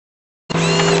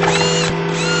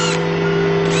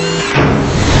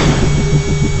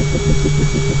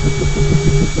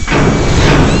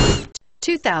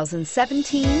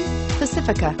2017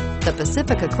 Pacifica. The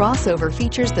Pacifica crossover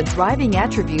features the driving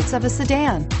attributes of a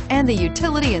sedan and the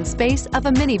utility and space of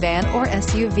a minivan or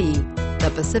SUV. The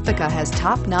Pacifica has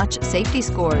top-notch safety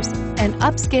scores, an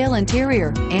upscale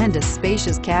interior, and a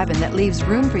spacious cabin that leaves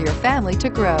room for your family to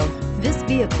grow. This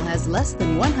vehicle has less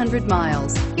than 100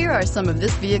 miles. Here are some of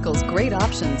this vehicle's great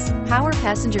options: power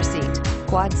passenger seat,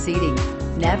 quad seating,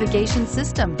 navigation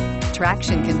system,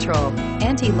 traction control,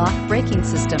 anti-lock braking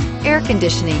system, air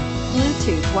conditioning,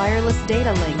 Bluetooth wireless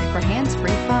data link for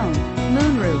hands-free phone,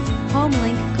 moonroof, home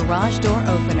link garage door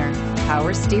opener,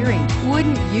 power steering.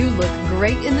 Wouldn't you look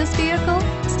great in this vehicle?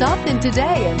 Stop in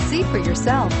today and see for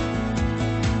yourself.